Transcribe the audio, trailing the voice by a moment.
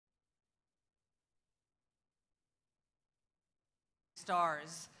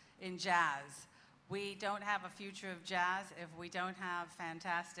stars in jazz. We don't have a future of jazz if we don't have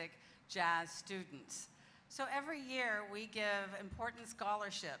fantastic jazz students. So every year we give important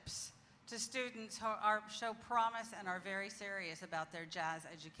scholarships to students who show promise and are very serious about their jazz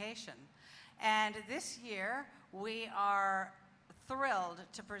education. And this year we are thrilled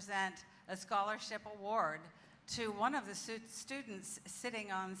to present a scholarship award to one of the students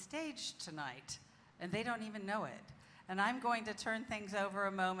sitting on stage tonight, and they don't even know it. And I'm going to turn things over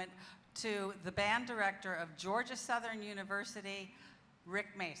a moment to the band director of Georgia Southern University, Rick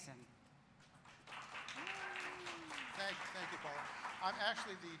Mason. Thank you, Paula. I'm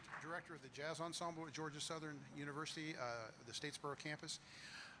actually the director of the Jazz Ensemble at Georgia Southern University, the Statesboro campus.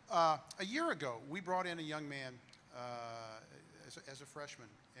 A year ago, we brought in a young man as a freshman,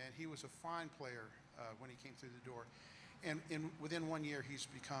 and he was a fine player when he came through the door. And within 1 year, he's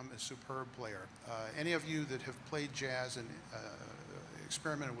become a superb player. Any of you that have played jazz and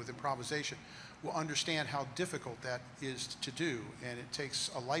experimented with improvisation will understand how difficult that is to do, and it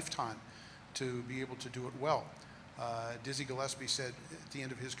takes a lifetime to be able to do it well. Dizzy Gillespie said at the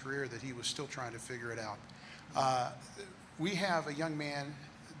end of his career that he was still trying to figure it out. We have a young man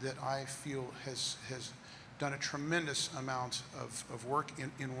that I feel has done a tremendous amount of work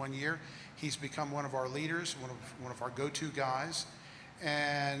in 1 year. He's become one of our leaders, one of our go-to guys.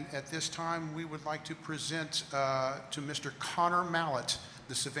 And at this time, we would like to present to Mr. Connor Mallett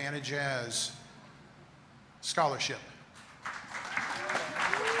the Savannah Jazz Scholarship.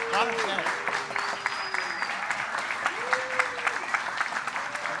 Connor, stand up.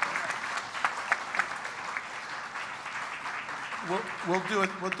 We'll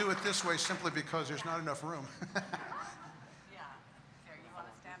do it this way simply because there's not enough room. Yeah. Here, you want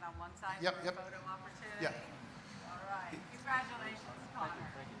to stand on one side Yep, for yep. a photo opportunity? Yeah. All right. Congratulations, Connor.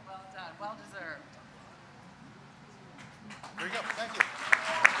 Well done. Well deserved. There you go. Thank you.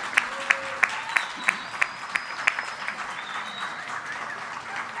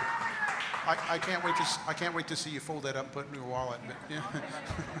 I can't wait to see you fold that up and put it in your wallet. But, yeah.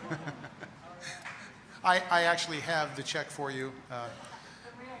 I actually have the check for you,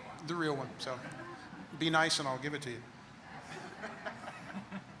 the real one. So be nice and I'll give it to you.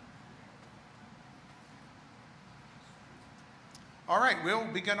 All right, we'll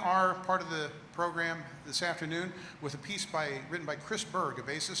begin our part of the program this afternoon with a piece written by Chris Berg, a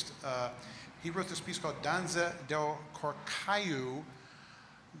bassist. He wrote this piece called Danza del Carcaio.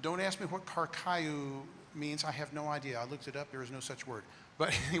 Don't ask me what Carcaio means. I have no idea. I looked it up. There is no such word.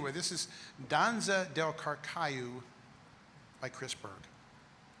 But anyway, this is Danza del Carcaio by Chris Berg.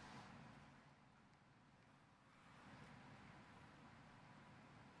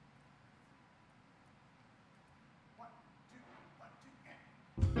 One, two,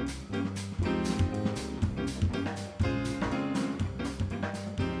 and.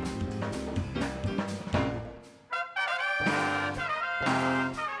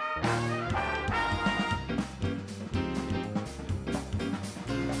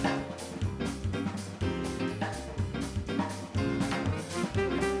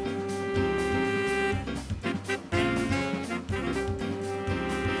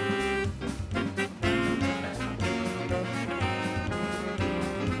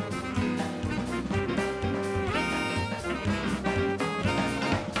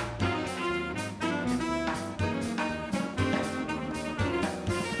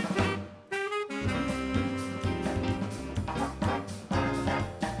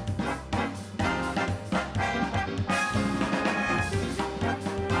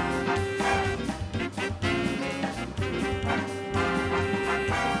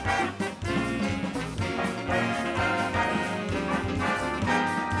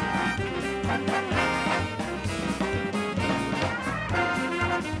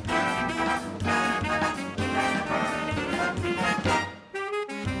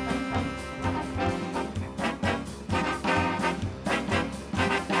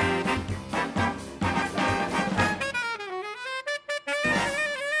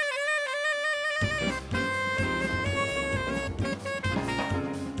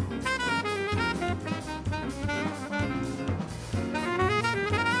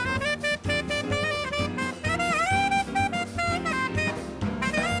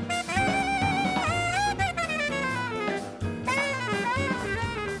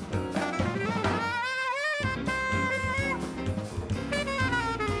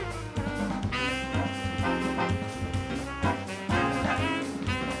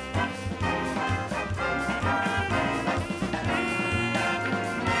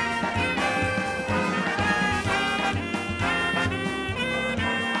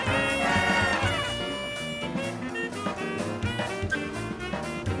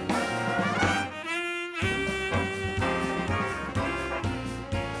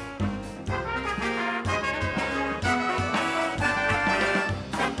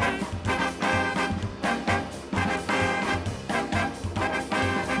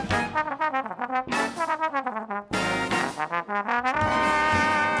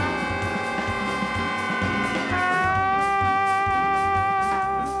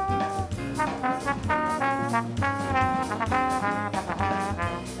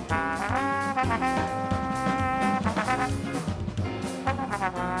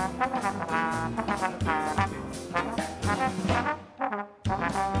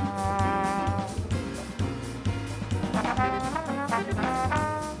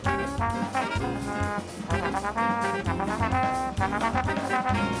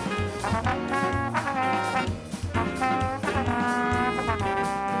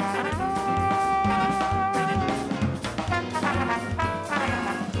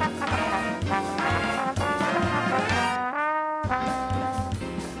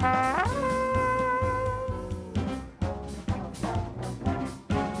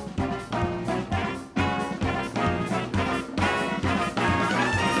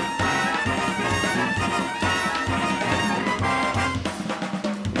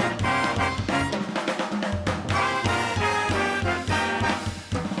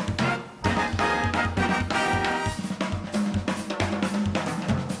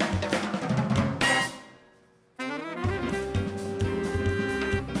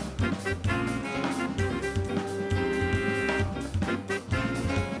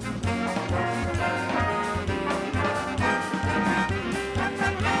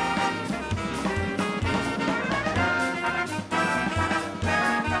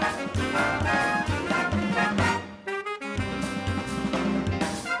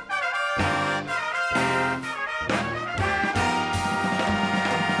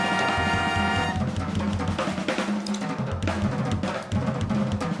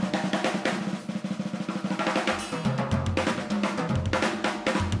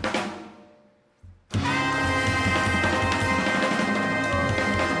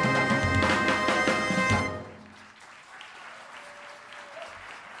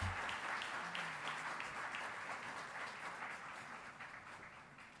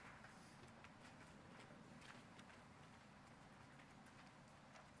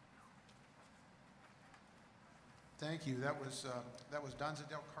 Thank you. That was Danza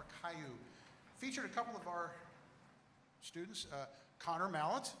del Carcayu. Featured a couple of our students, Connor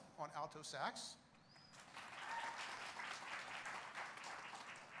Mallet on alto sax,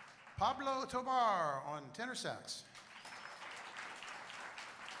 Pablo Tobar on tenor sax,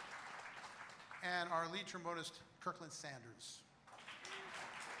 and our lead trombonist, Kirkland Sanders.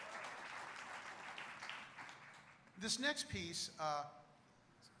 This next piece,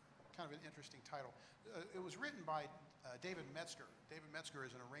 kind of an interesting title. It was written by David Metzger. David Metzger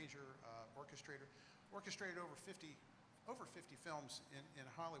is an arranger, orchestrator, orchestrated over 50 films in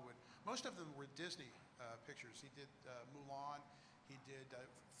Hollywood. Most of them were Disney pictures. He did Mulan, he did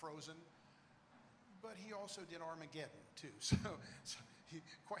Frozen, but he also did Armageddon too. So he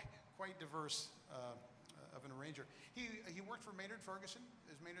quite diverse of an arranger. He worked for Maynard Ferguson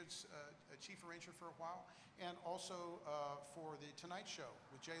as Maynard's chief arranger for a while, and also for The Tonight Show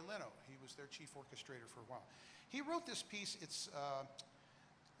with Jay Leno. He was their chief orchestrator for a while. He wrote this piece. It's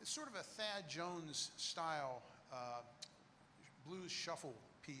sort of a Thad Jones style blues shuffle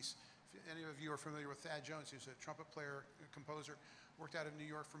piece. If any of you are familiar with Thad Jones, he was a trumpet player, a composer, worked out of New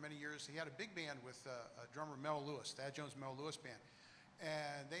York for many years. He had a big band with drummer Mel Lewis, Thad Jones' Mel Lewis Band,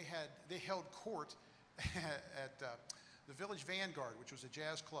 and they held court at the Village Vanguard, which was a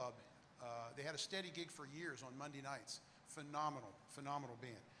jazz club. They had a steady gig for years on Monday nights. Phenomenal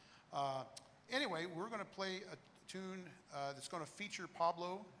band. Anyway, we're going to play a tune that's going to feature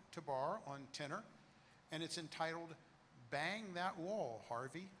Pablo Tobar on tenor, and it's entitled "Bang That Wall,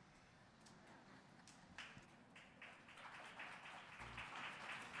 Harvey."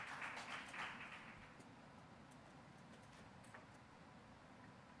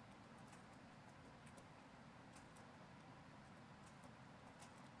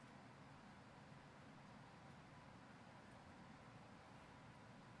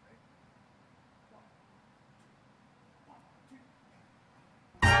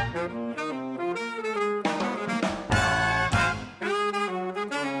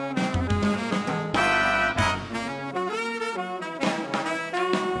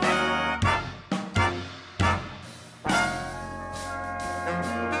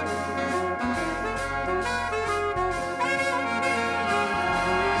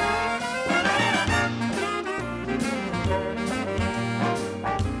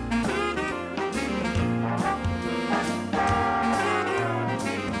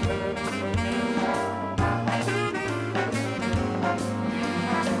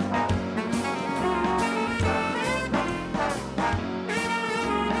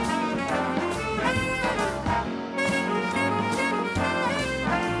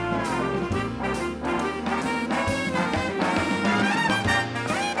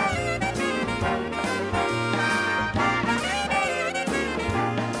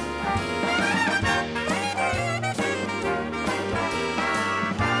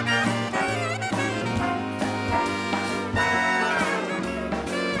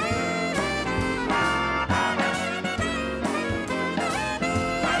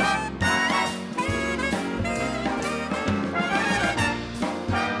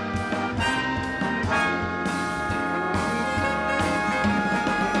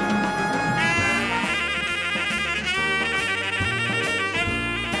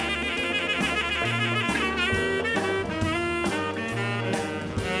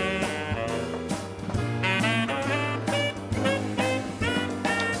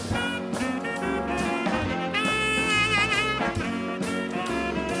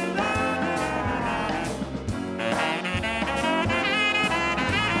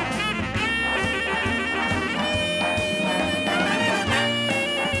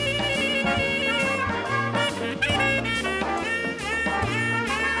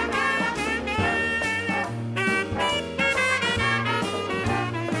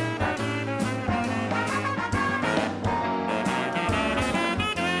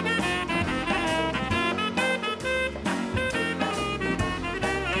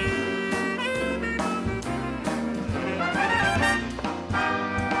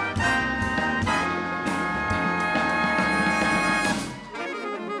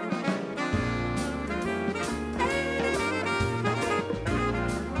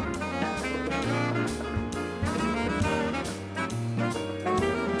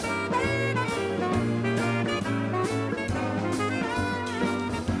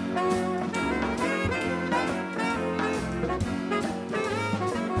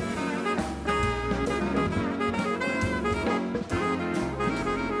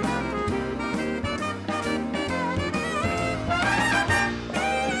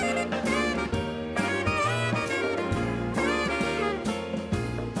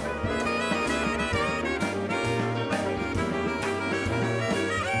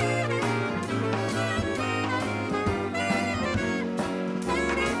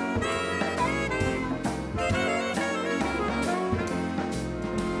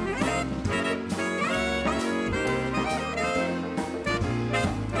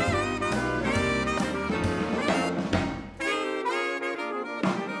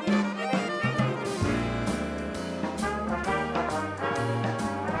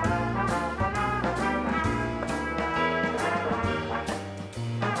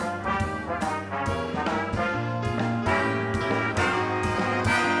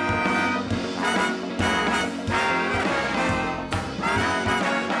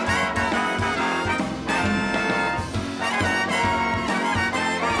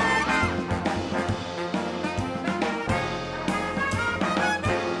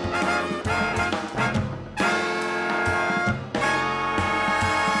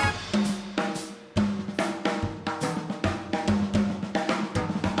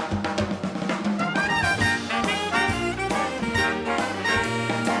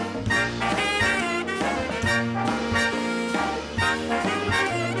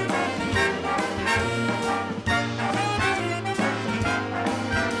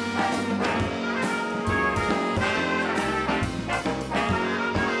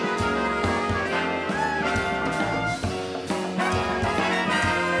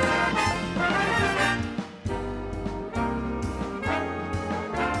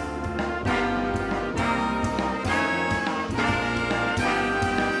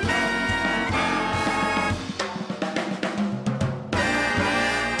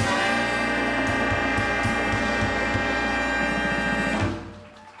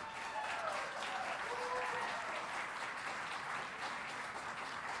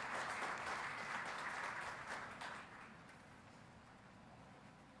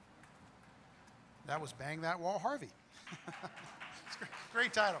 That was Bang That Wall Harvey. It's great,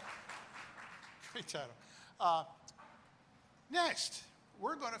 great title. Great title. Next,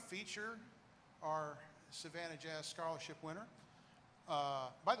 we're going to feature our Savannah Jazz Scholarship winner.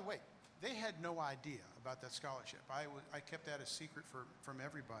 By the way, they had no idea about that scholarship. I kept that a secret from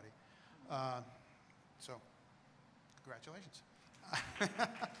everybody. So, congratulations.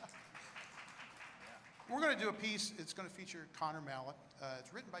 We're going to do a piece. It's going to feature Connor Mallett.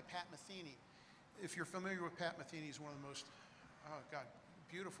 It's written by Pat Metheny. If you're familiar with Pat Metheny, he's one of the most, oh God,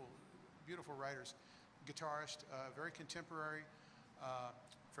 beautiful, beautiful writers. Guitarist, very contemporary,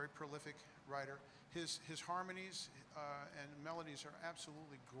 very prolific writer. His harmonies and melodies are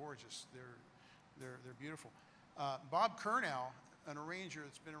absolutely gorgeous. They're beautiful. Bob Curnow, an arranger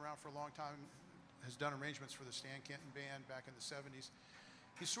that's been around for a long time, has done arrangements for the Stan Kenton Band back in the 70s.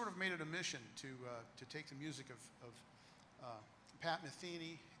 He's sort of made it a mission to take the music of Pat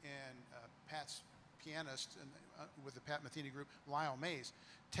Metheny and Pat's pianist and, with the Pat Metheny group, Lyle Mays,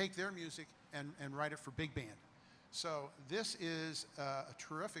 take their music and write it for big band. So this is a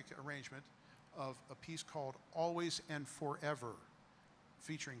terrific arrangement of a piece called Always and Forever,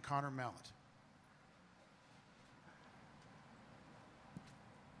 featuring Connor Mallett.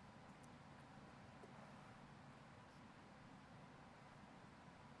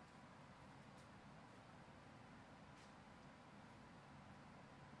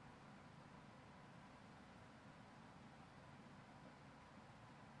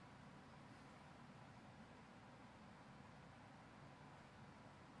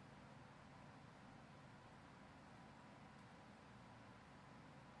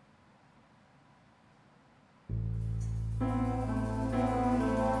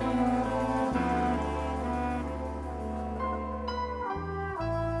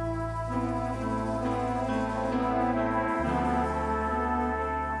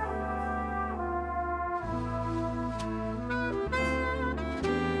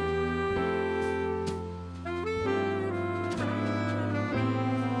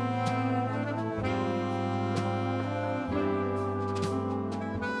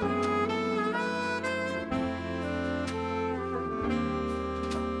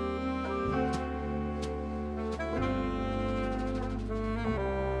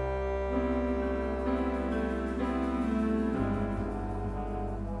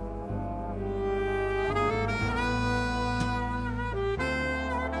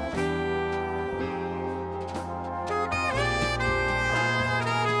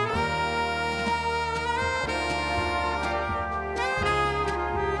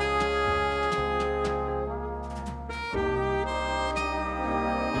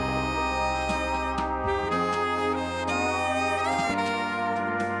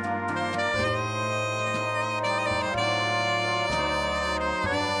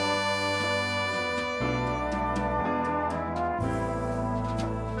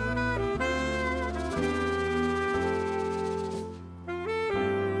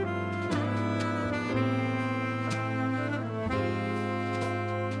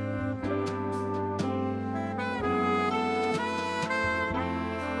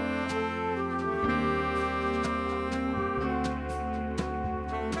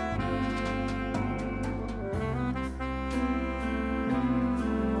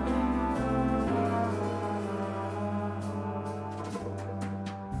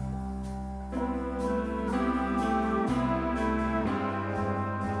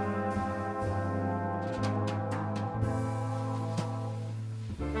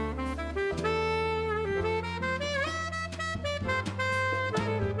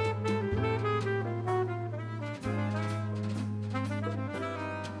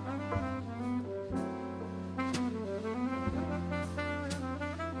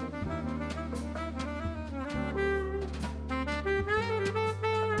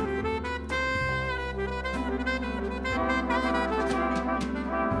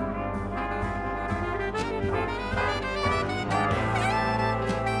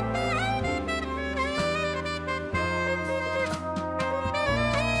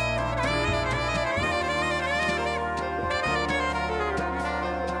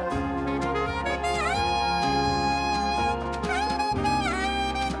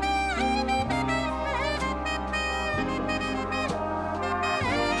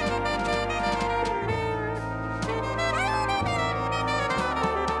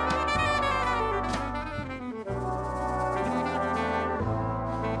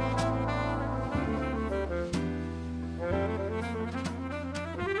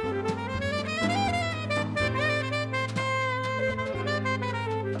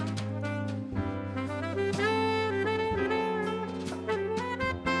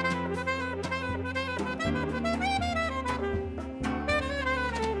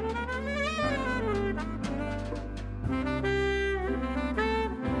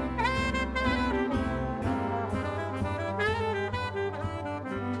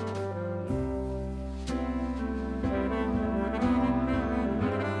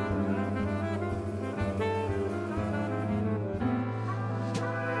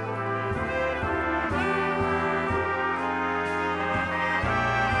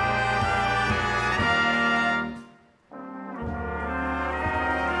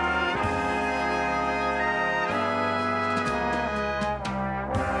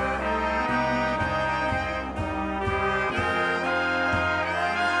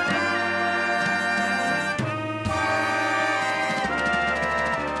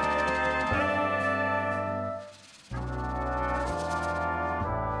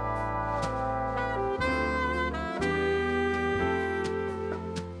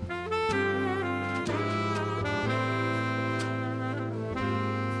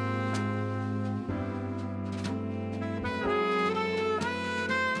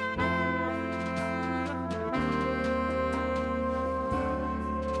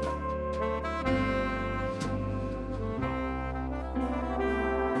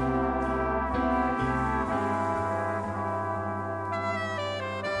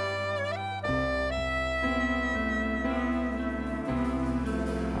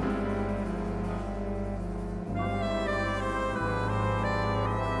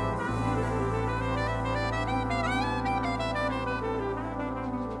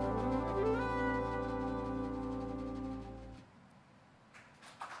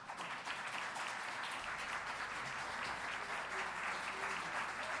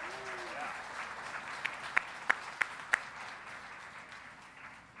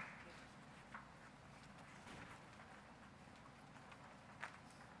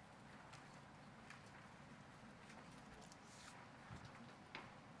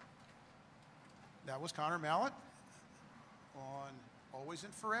 That was Connor Mallett on Always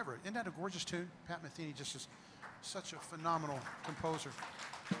and Forever. Isn't that a gorgeous tune? Pat Metheny just is such a phenomenal composer.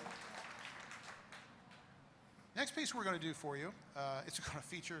 Next piece we're going to do for you, it's going to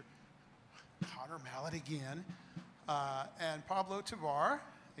feature Connor Mallett again, and Pablo Tabar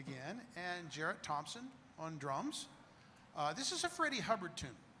again, and Jarrett Thompson on drums. This is a Freddie Hubbard tune.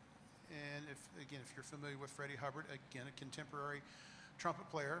 And if you're familiar with Freddie Hubbard, again, a contemporary trumpet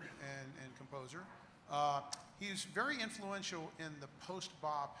player and composer. He's very influential in the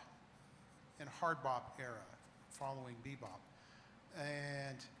post-bop and hard bop era, following bebop.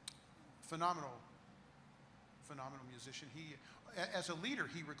 And phenomenal musician. As a leader,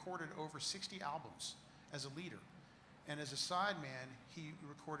 he recorded over 60 albums as a leader. And as a sideman, he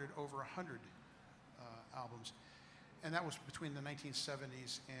recorded over 100 albums. And that was between the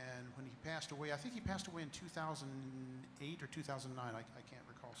 1970s and when he passed away. I think he passed away in 2008 or 2009. I can't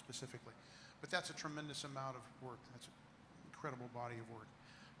recall specifically. But that's a tremendous amount of work. That's an incredible body of work.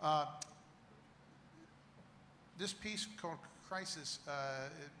 This piece called Crisis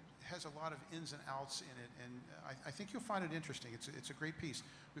has a lot of ins and outs in it, and I think you'll find it interesting. It's a great piece.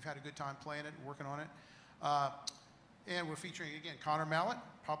 We've had a good time playing it and working on it. And we're featuring, again, Connor Mallett,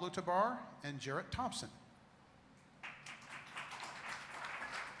 Pablo Tabar, and Jarrett Thompson.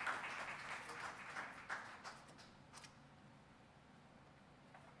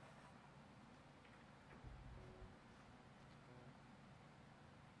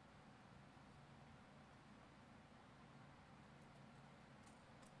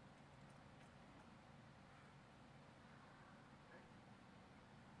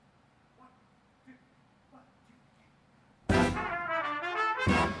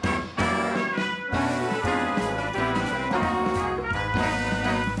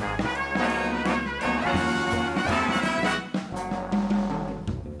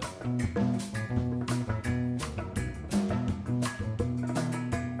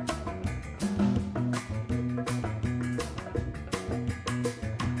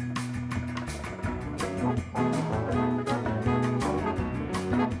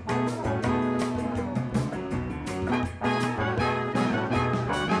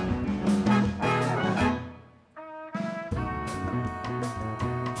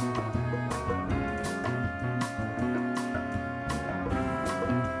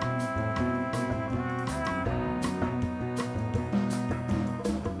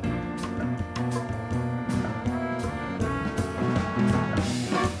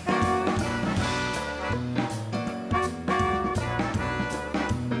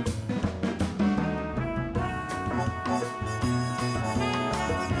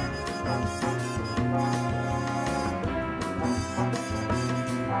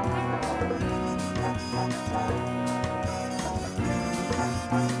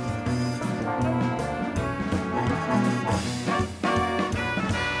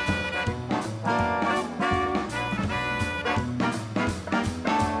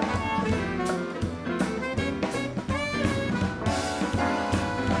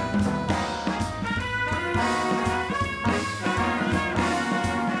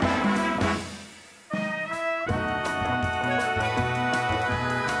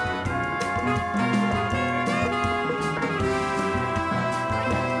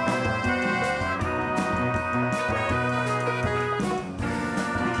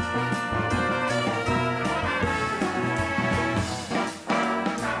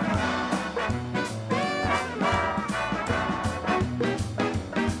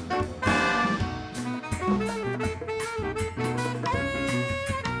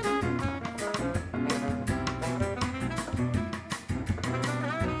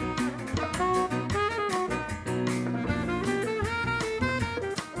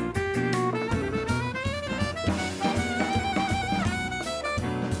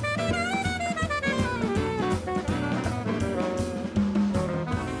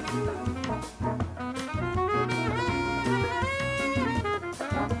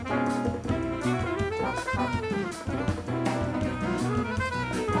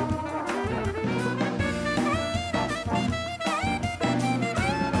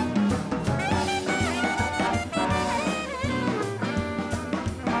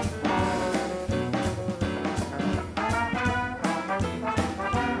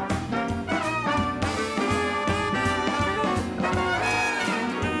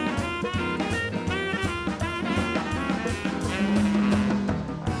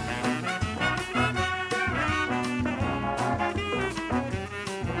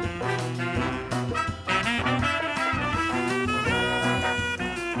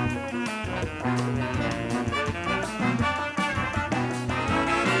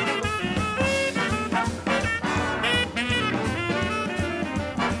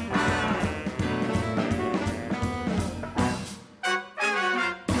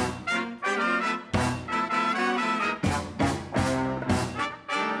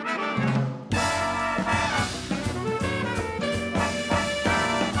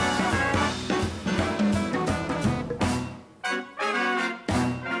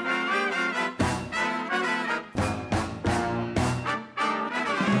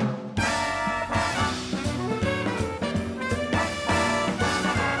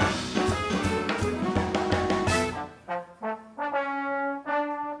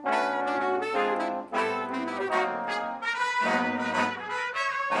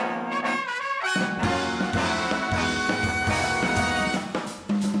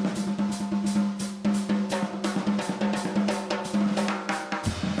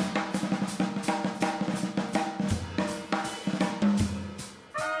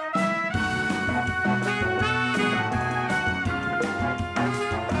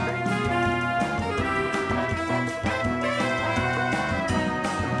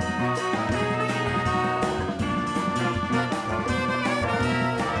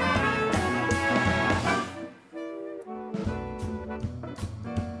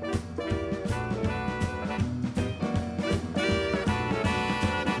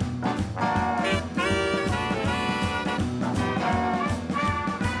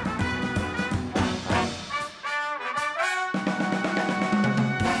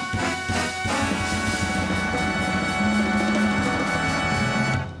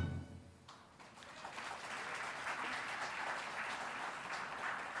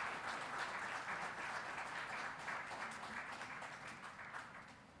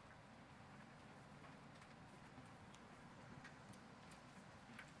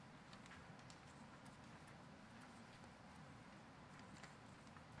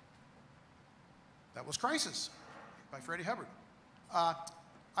 That was Crisis by Freddie Hubbard. I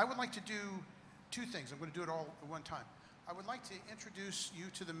would like to do two things. I'm going to do it all at one time. I would like to introduce you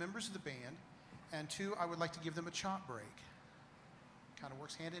to the members of the band, and two, I would like to give them a chop break. Kind of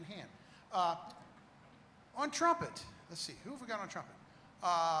works hand in hand. On trumpet, let's see, who have we got on trumpet?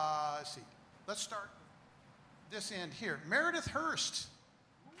 Let's see, let's start this end here. Meredith Hurst.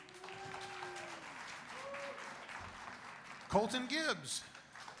 Colton Gibbs.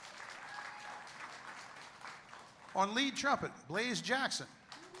 On lead trumpet, Blaze Jackson.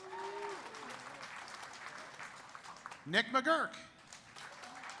 Nick McGurk.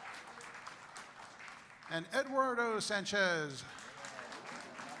 And Eduardo Sanchez,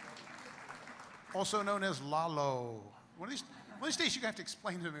 also known as Lalo. One of these days you're going to have to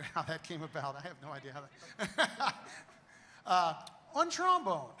explain to me how that came about. I have no idea how that. On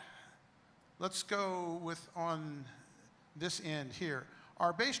trombone, let's go with on this end here.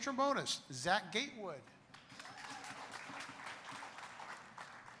 Our bass trombonist, Zach Gatewood.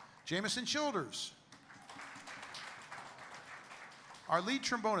 Jamison Childers. Our lead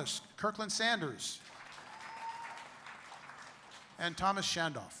trombonist, Kirkland Sanders. And Thomas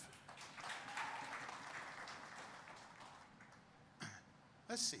Shandoff.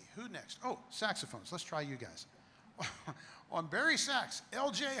 Let's see, who next? Oh, saxophones. Let's try you guys. On Barry sax,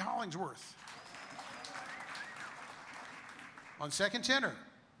 L.J. Hollingsworth. On second tenor,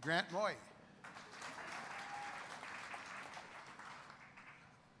 Grant Moy.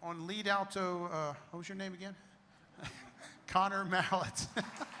 On lead alto, what was your name again? Connor Mallett.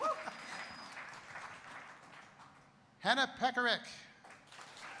 Hannah Pekarek.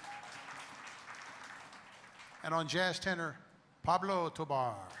 And on jazz tenor, Pablo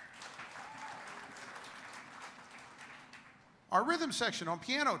Tobar. Our rhythm section on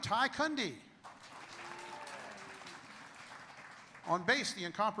piano, Ty Cundy. On bass, the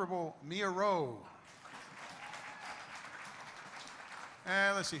incomparable Mia Rowe.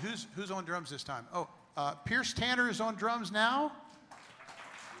 And let's see, who's on drums this time? Oh, Pierce Tanner is on drums now.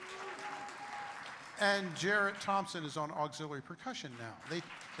 And Jarrett Thompson is on auxiliary percussion now.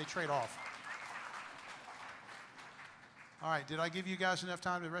 They trade off. All right, did I give you guys enough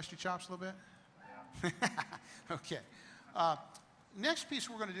time to rest your chops a little bit? Yeah. Okay. Next piece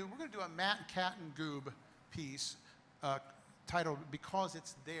we're going to do a Matt Cattengoob piece titled Because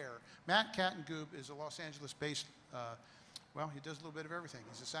It's There. Matt Cattengoob is a Los Angeles-based, well, he does a little bit of everything.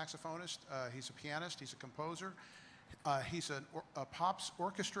 He's a saxophonist, he's a pianist, he's a composer, he's a pops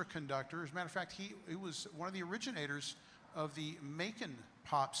orchestra conductor. As a matter of fact, he was one of the originators of the Macon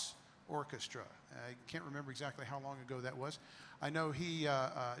Pops Orchestra. I can't remember exactly how long ago that was. I know he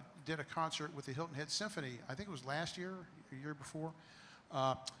did a concert with the Hilton Head Symphony, I think it was last year, or year before.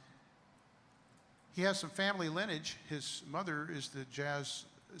 He has some family lineage. His mother is the jazz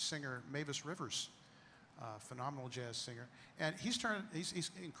singer Mavis Rivers, phenomenal jazz singer. And he's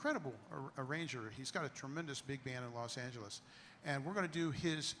an incredible arranger. He's got a tremendous big band in Los Angeles. And we're going to do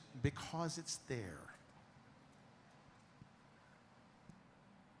his Because It's There.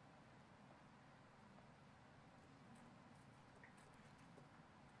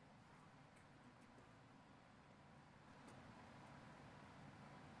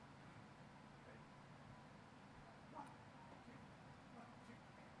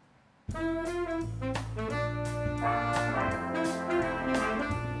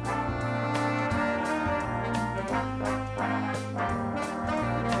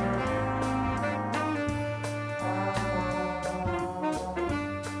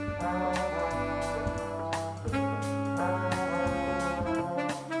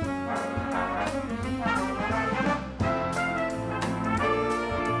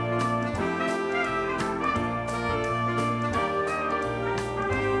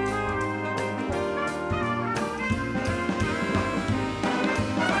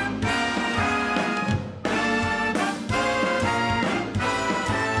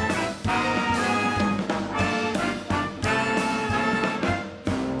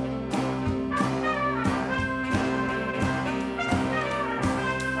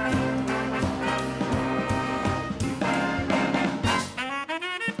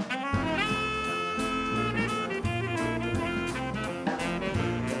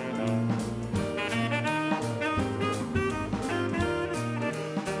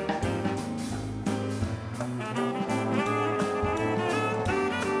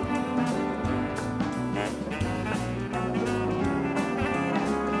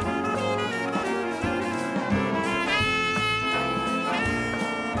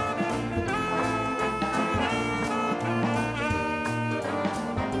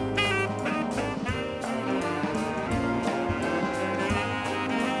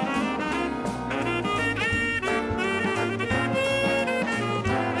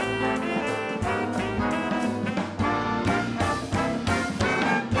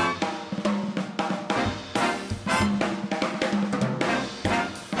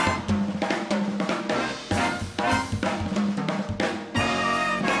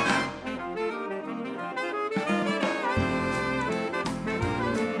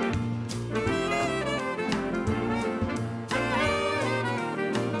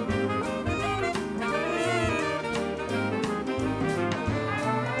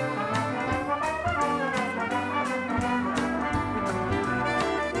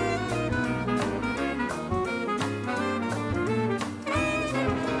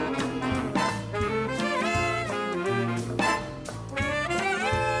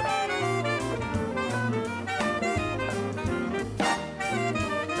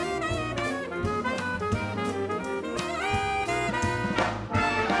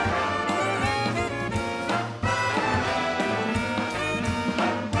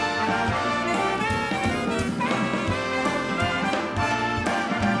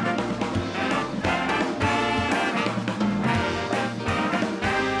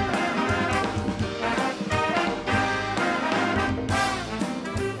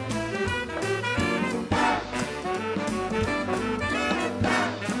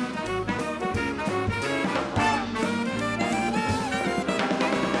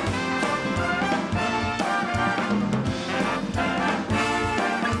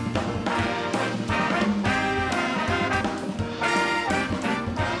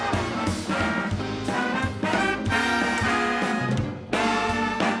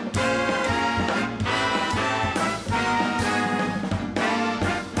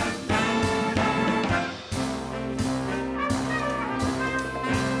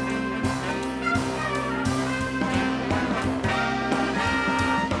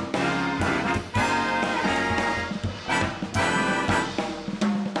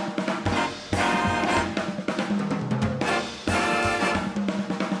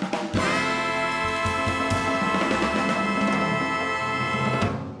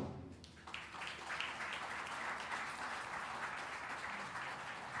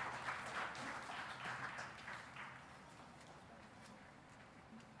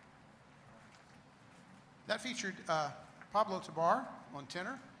 That featured Pablo Tabar on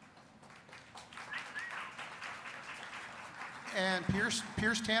tenor and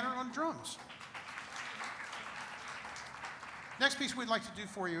Pierce Tanner on drums. Next piece we'd like to do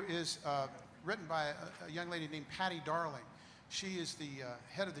for you is written by a young lady named Patty Darling. She is the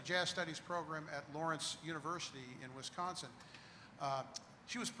head of the Jazz Studies program at Lawrence University in Wisconsin.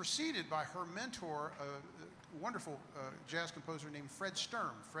 She was preceded by her mentor, a wonderful jazz composer named Fred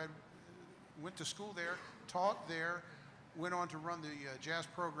Sturm. Fred went to school there, taught there, went on to run the jazz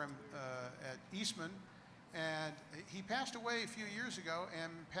program at Eastman, and he passed away a few years ago,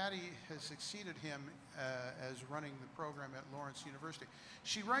 and Patty has succeeded him as running the program at Lawrence University.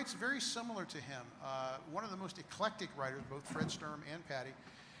 She writes very similar to him, one of the most eclectic writers, both Fred Sturm and Patty,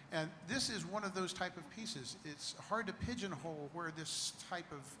 and this is one of those type of pieces. It's hard to pigeonhole where this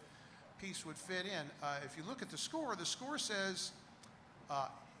type of piece would fit in. If you look at the score says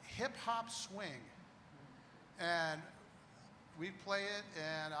hip-hop swing, and we play it,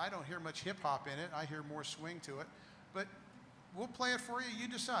 and I don't hear much hip-hop in it. I hear more swing to it, but we'll play it for you. You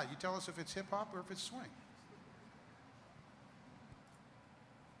decide. You tell us if it's hip-hop or if it's swing.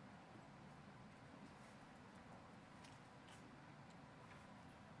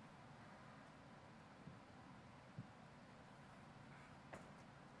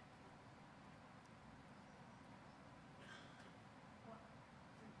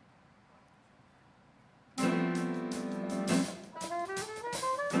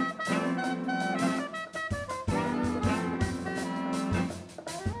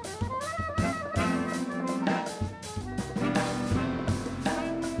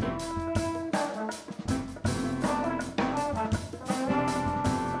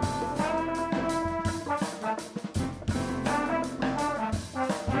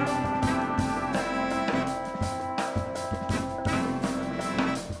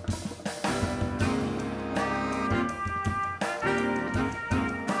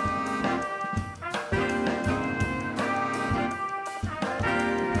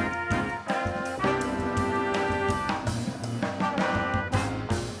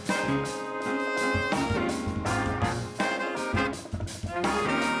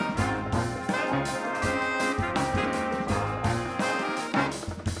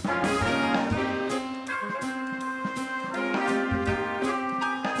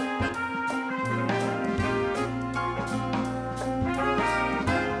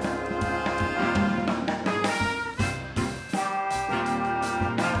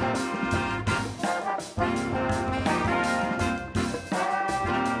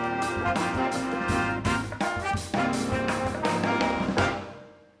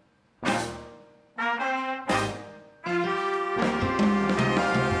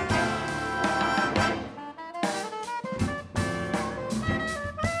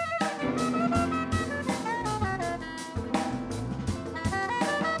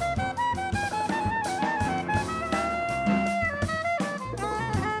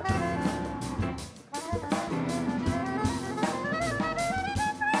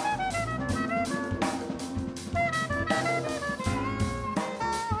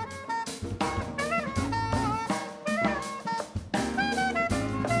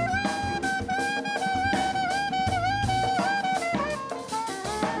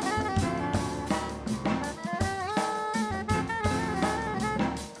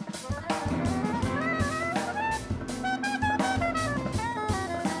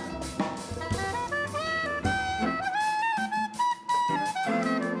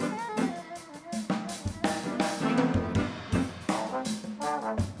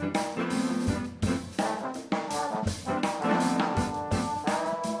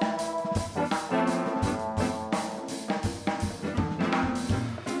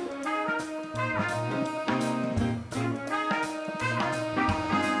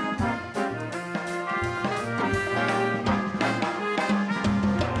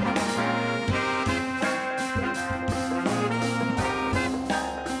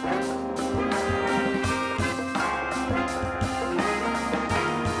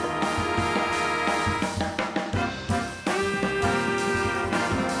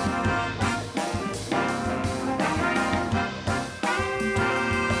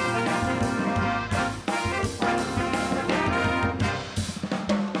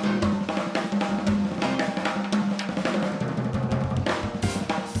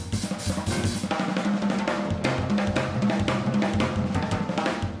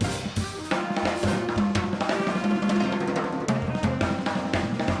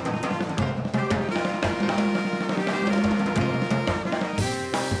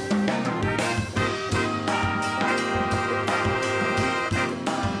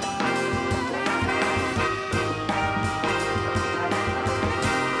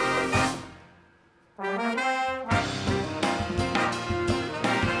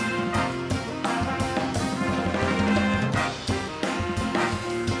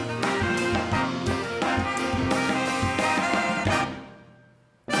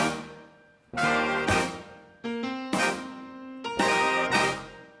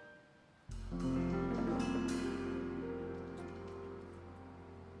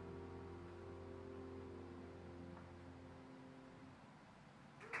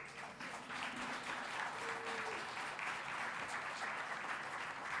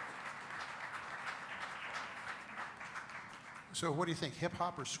 So what do you think, hip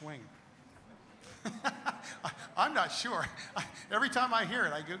hop or swing? I'm not sure. Every time I hear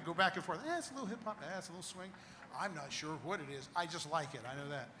it, I go back and forth. It's a little hip hop, it's a little swing. I'm not sure what it is. I just like it. I know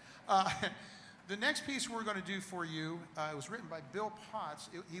that. The next piece we're going to do for you, it was written by Bill Potts.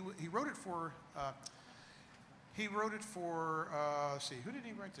 He wrote it for. Let's see, who did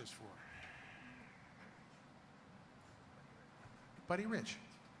he write this for? Buddy Rich.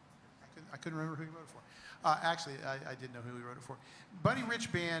 I couldn't remember who he wrote it for. Actually, I did know who he wrote it for. Buddy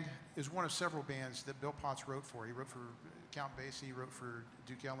Rich Band is one of several bands that Bill Potts wrote for. He wrote for Count Basie, he wrote for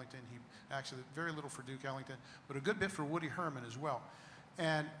Duke Ellington. He actually, very little for Duke Ellington, but a good bit for Woody Herman as well.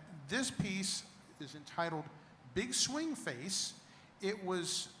 And this piece is entitled Big Swing Face. It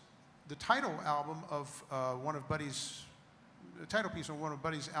was the title album of one of Buddy's, the title piece on one of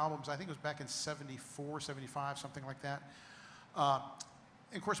Buddy's albums. I think it was back in 74, 75, something like that.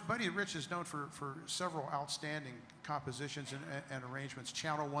 And of course, Buddy Rich is known for several outstanding compositions and arrangements,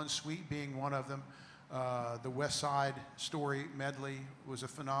 Channel One Suite being one of them. The West Side Story medley was a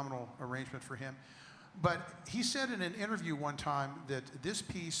phenomenal arrangement for him. But he said in an interview one time that this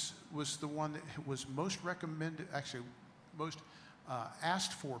piece was the one that was most recommended, actually most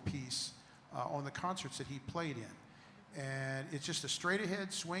asked for piece on the concerts that he played in. And it's just a straight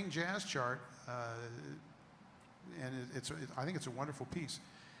ahead swing jazz chart. And I think it's a wonderful piece.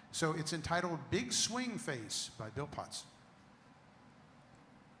 So it's entitled Big Swing Face by Bill Potts.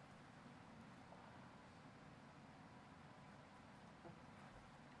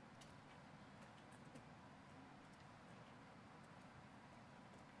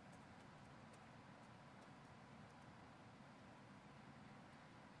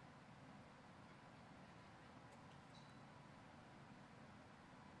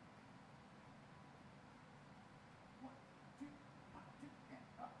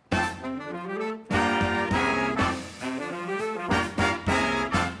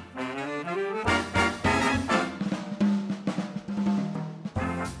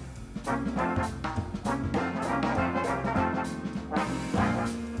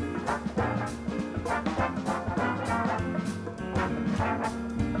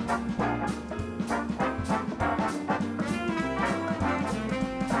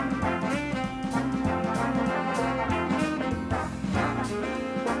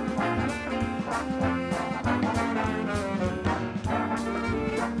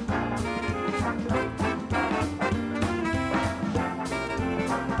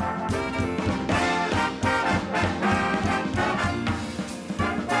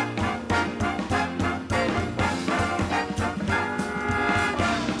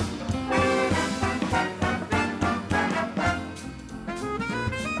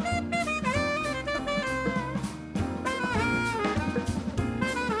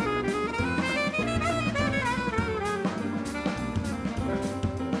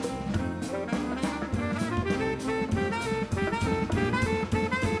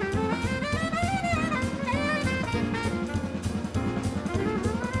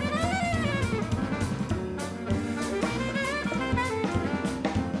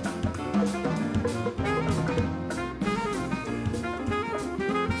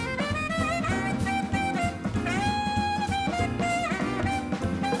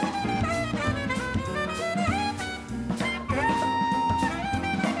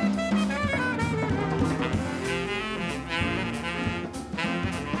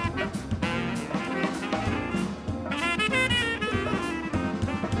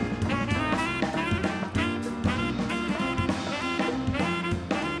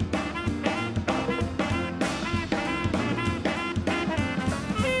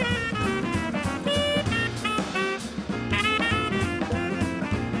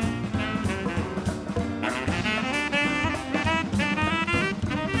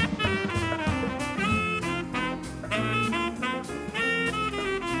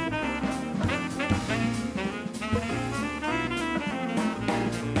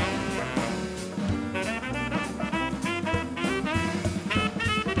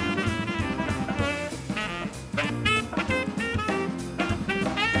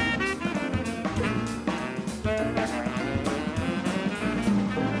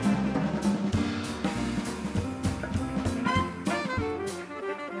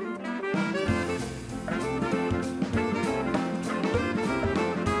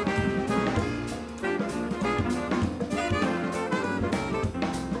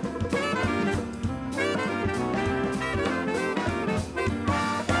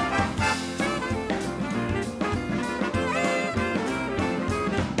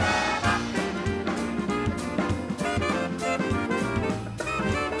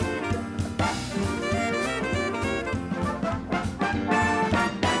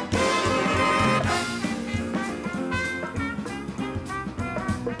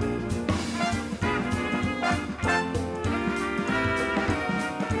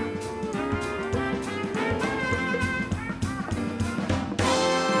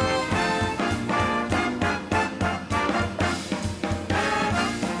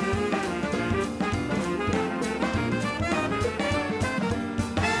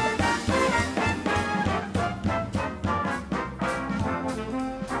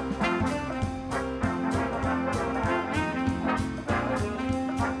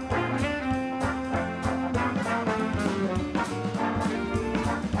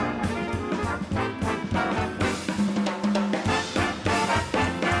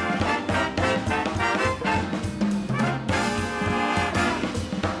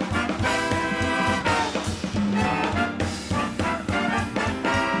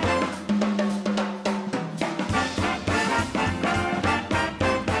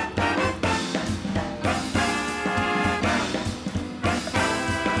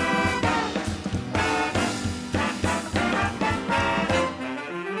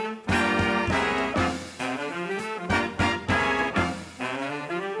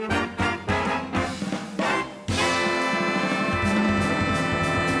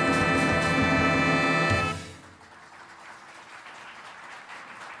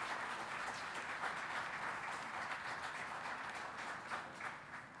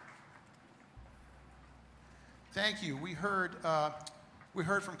 Thank you. We heard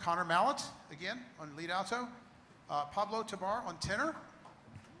from Connor Mallet again on lead alto, Pablo Tabar on tenor,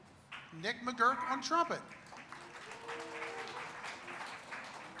 Nick McGurk on trumpet.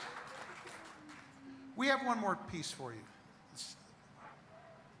 We have one more piece for you.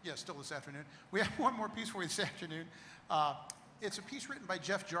 Still this afternoon. We have one more piece for you this afternoon. It's a piece written by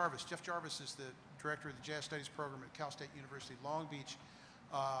Jeff Jarvis. Jeff Jarvis is the director of the Jazz Studies program at Cal State University, Long Beach.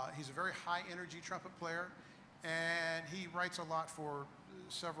 He's a very high-energy trumpet player, and he writes a lot for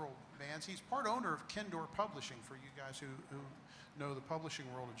several bands. He's part owner of Kendor Publishing, for you guys who know the publishing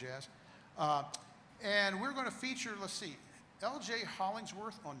world of jazz. And we're going to feature, let's see, L.J.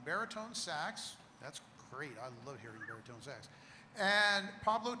 Hollingsworth on baritone sax. That's great. I love hearing baritone sax. And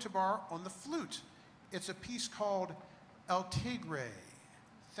Pablo Tabar on the flute. It's a piece called El Tigre.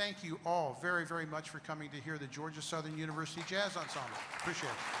 Thank you all very, very much for coming to hear the Georgia Southern University Jazz Ensemble. Appreciate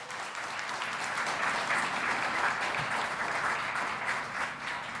it.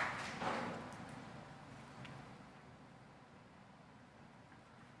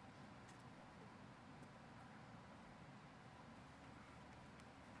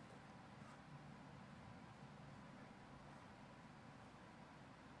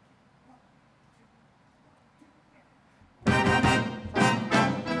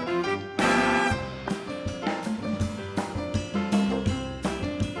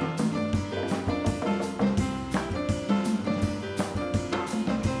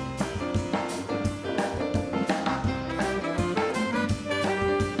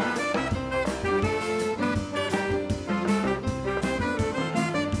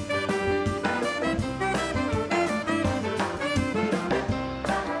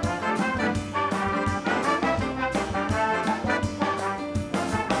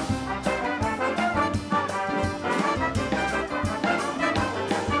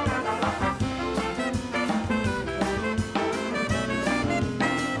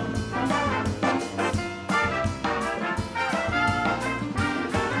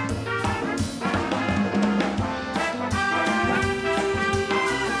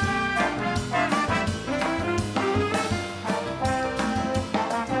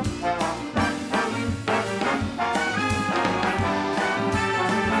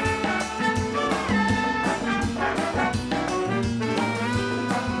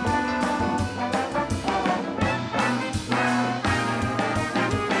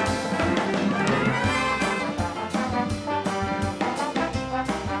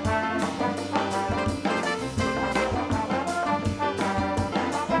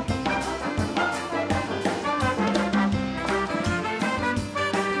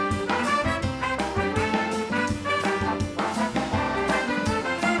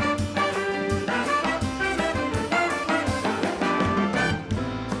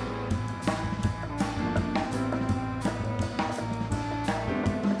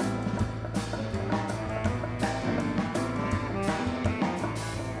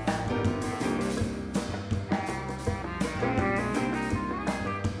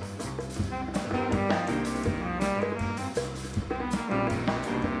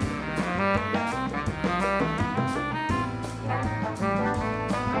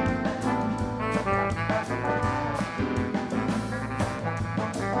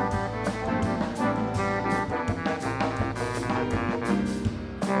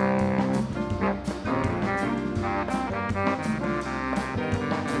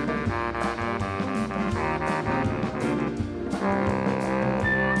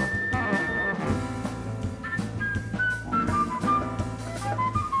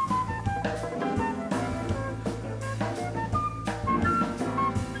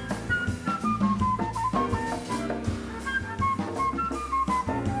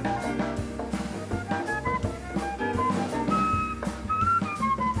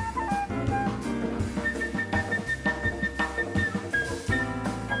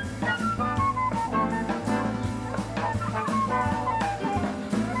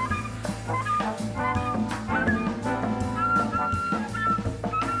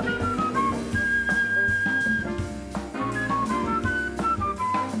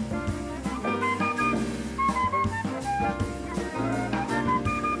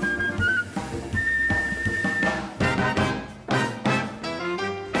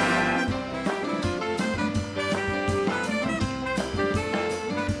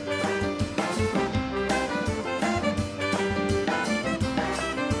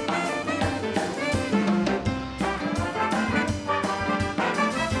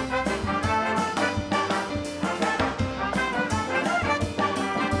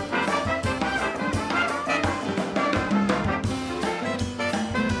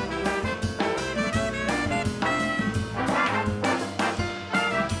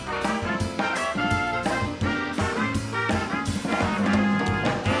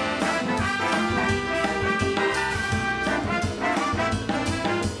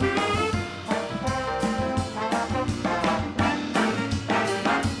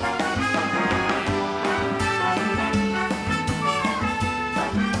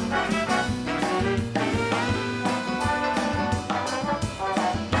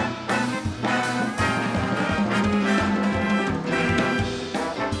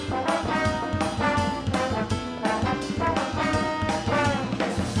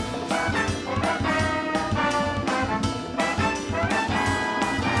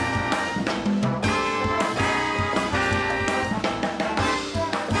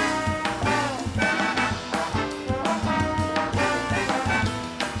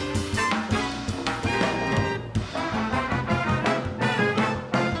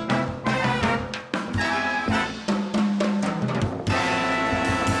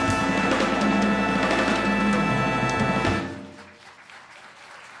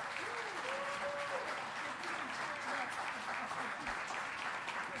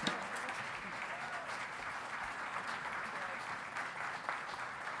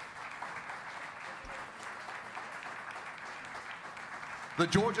 the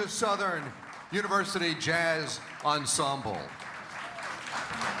Georgia Southern University Jazz Ensemble.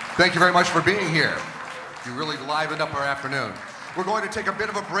 Thank you very much for being here. You really livened up our afternoon. We're going to take a bit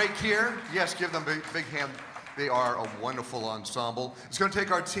of a break here. Yes, give them a big hand. They are a wonderful ensemble. It's going to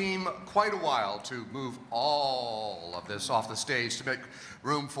take our team quite a while to move all of this off the stage to make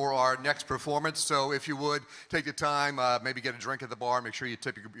room for our next performance. So if you would, take the time, maybe get a drink at the bar, make sure you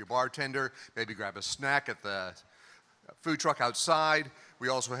tip your bartender, maybe grab a snack at the food truck outside. We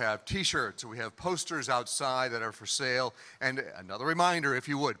also have t-shirts, we have posters outside that are for sale. And another reminder, if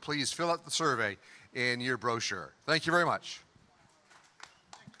you would, please fill out the survey in your brochure. Thank you very much.